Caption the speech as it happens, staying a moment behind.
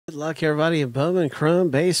Good luck, everybody, in Bowman Chrome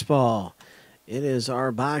Baseball. It is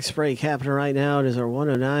our box break happening right now. It is our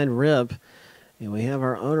 109 rip. And we have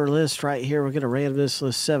our owner list right here. We're going to random this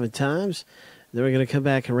list 7 times. Then we're going to come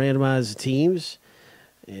back and randomize the teams.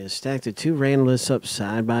 And stack the 2 random lists up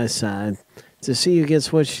side by side to see who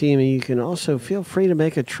gets which team. And you can also feel free to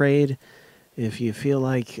make a trade. If you feel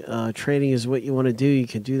like trading is what you want to do, you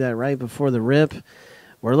can do that right before the rip.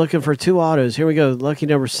 We're looking for 2 autos. Here we go. Lucky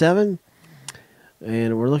number 7.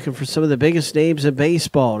 And we're looking for some of the biggest names in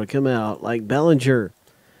baseball to come out, like Bellinger.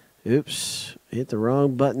 Oops, hit the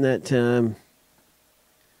wrong button that time.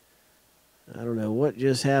 I don't know what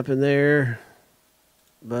just happened there,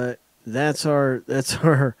 but that's our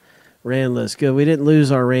random list. Good, we didn't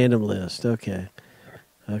lose our random list. Okay,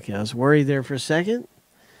 I was worried there for a second,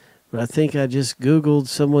 but I think I just Googled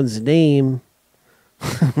someone's name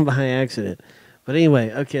by accident. But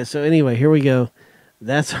anyway, okay, so anyway, here we go.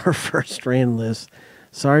 That's our first random list.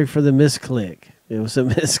 Sorry for the misclick. It was a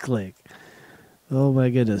misclick. Oh, my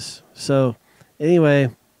goodness. So, anyway,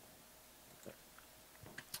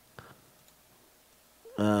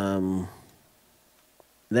 that's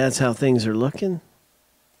how things are looking.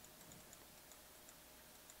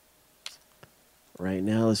 Right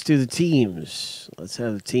now, let's do the teams. Let's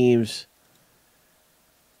have the teams.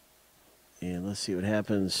 And let's see what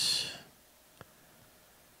happens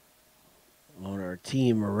on our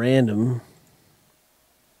team random.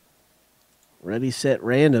 Ready, set,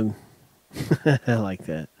 random. I like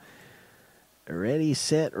that. Ready,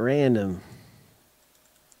 set, random.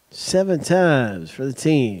 7 times for the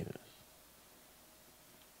team.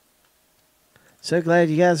 So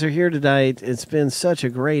glad you guys are here tonight. It's been such a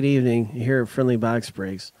great evening here at Friendly Box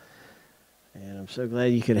Breaks. And I'm so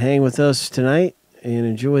glad you could hang with us tonight and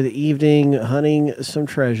enjoy the evening hunting some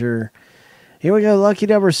treasure. Here we go, lucky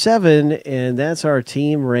number 7, and that's our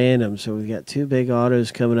team random. So we've got 2 big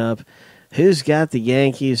autos coming up. Who's got the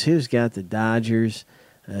Yankees? Who's got the Dodgers?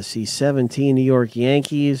 I see 17 New York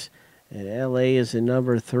Yankees, and LA is in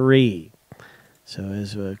number 3. So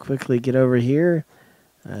as we quickly get over here,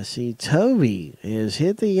 I see Toby has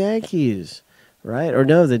hit the Yankees, right? Or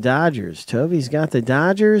no, the Dodgers. Toby's got the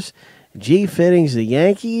Dodgers. G Fitting's the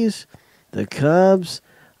Yankees, the Cubs.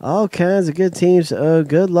 All kinds of good teams. Oh,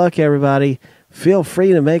 good luck, everybody. Feel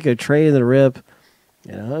free to make a trade in the rip.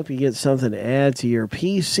 And I hope you get something to add to your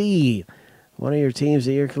PC, one of your teams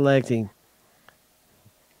that you're collecting.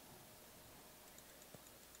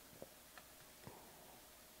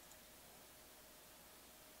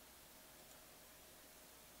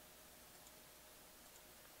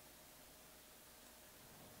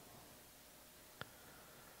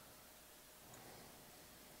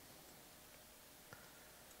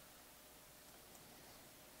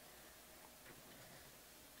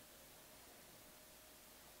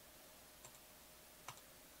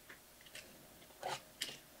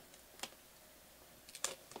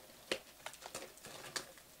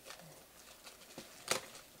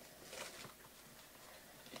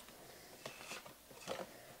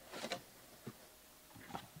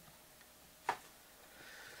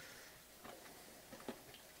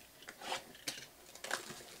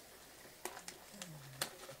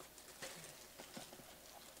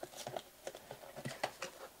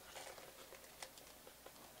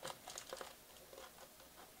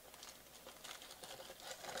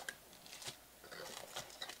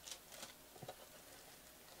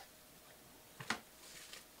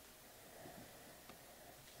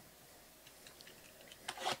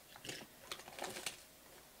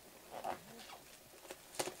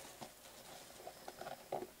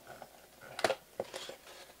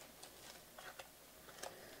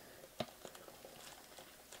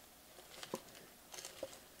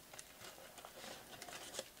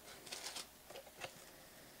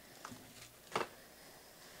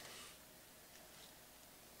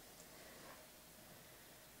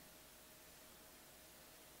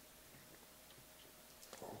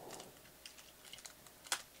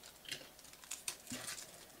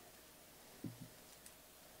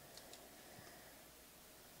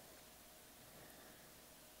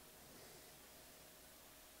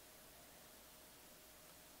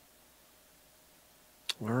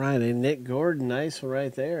 All right, and Nick Gordon, nice one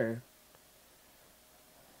right there.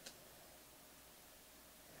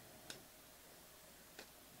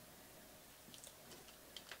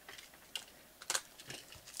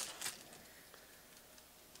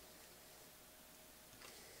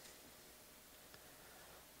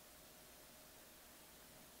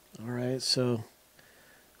 All right, so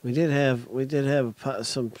we did have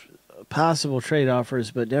some possible trade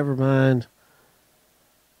offers, but never mind.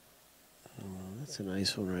 Oh, that's a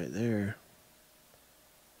nice one right there.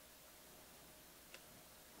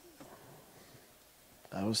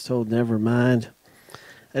 I was told never mind.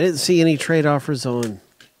 I didn't see any trade offers on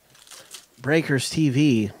Breakers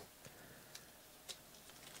TV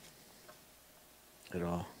at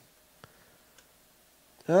all.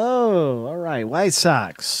 Oh, all right. White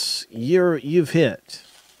Sox, you've hit.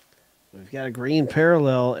 We've got a green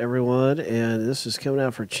parallel, everyone, and this is coming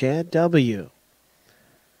out for Chad W.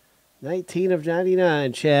 19 of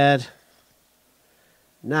 99, Chad.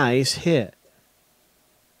 Nice hit.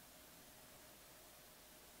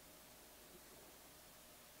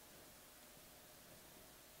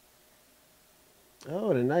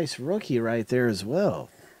 Oh, and a nice rookie right there as well.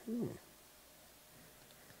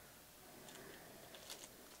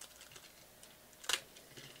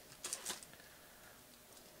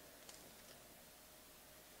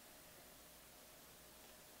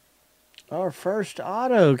 Our first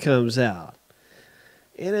auto comes out.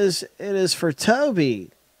 It is for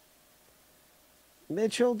Toby.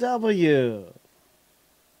 Mitchell W.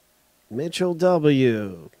 Mitchell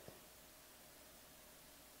W.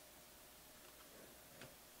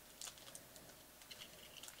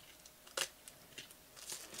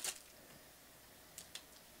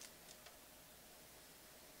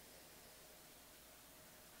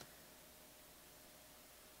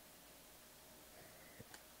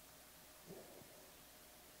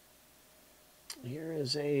 Here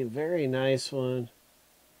is a very nice one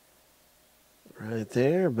right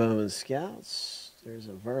there. Bowman Scouts. There's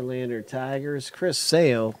a Verlander Tigers. Chris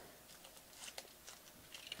Sale.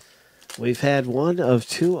 We've had one of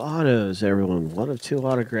two autos, everyone. One of two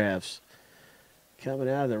autographs coming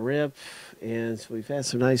out of the rip. And so we've had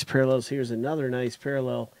some nice parallels. Here's another nice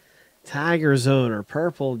parallel. Tigers owner.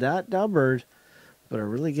 Purple, not numbered, but a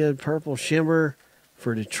really good purple shimmer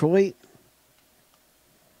for Detroit.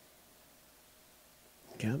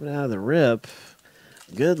 Coming out of the rip.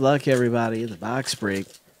 Good luck, everybody, in the box break.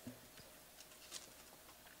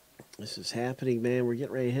 This is happening, man. We're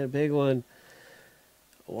getting ready to hit a big one.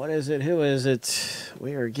 What is it? Who is it?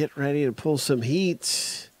 We are getting ready to pull some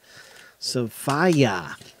heat. Some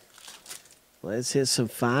fire. Let's hit some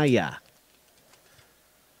fire.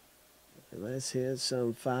 Let's hit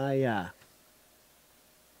some fire.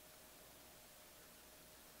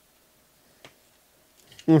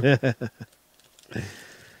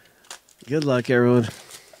 Good luck, everyone.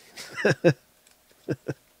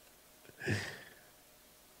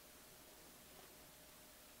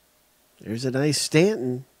 There's a nice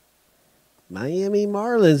Stanton. Miami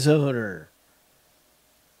Marlins owner.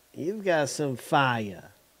 You've got some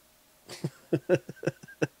fire.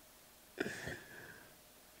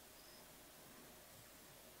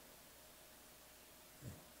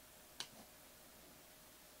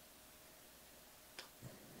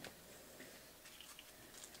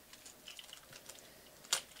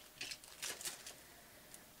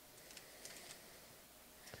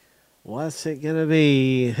 What's it going to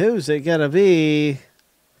be? Who's it going to be?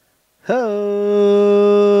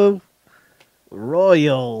 Ho!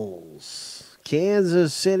 Royals.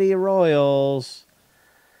 Kansas City Royals.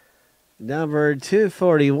 Number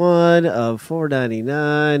 241 of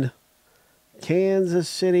 499. Kansas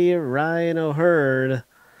City Ryan O'Hearn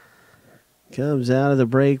comes out of the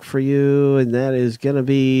break for you, and that is going to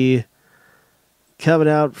be coming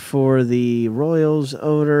out for the Royals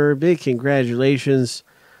owner. Big congratulations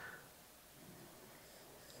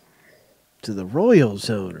to the Royals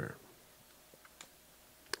owner.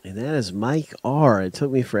 And that is Mike R. It took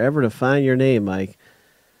me forever to find your name, Mike,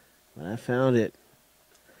 but I found it.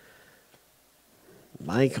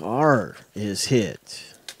 Mike R. is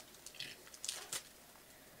hit.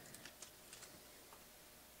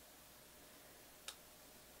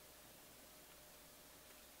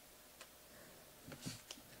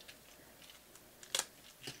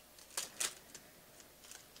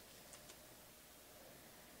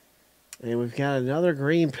 And we've got another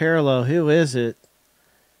green parallel. Who is it?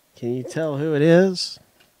 Can you tell who it is?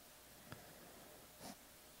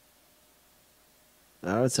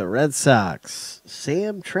 Oh, it's a Red Sox.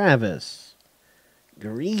 Sam Travis.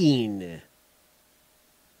 Green.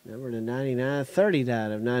 Number to 99.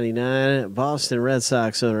 39 of 99. Boston Red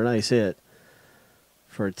Sox owner. Nice hit.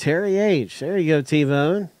 For Terry H. There you go,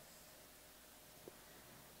 T-Bone.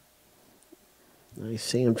 Nice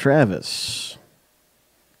Sam Travis.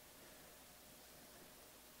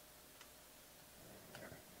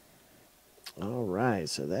 All right,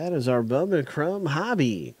 so that is our Bowman Chrome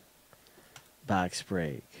Hobby box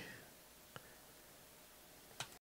break.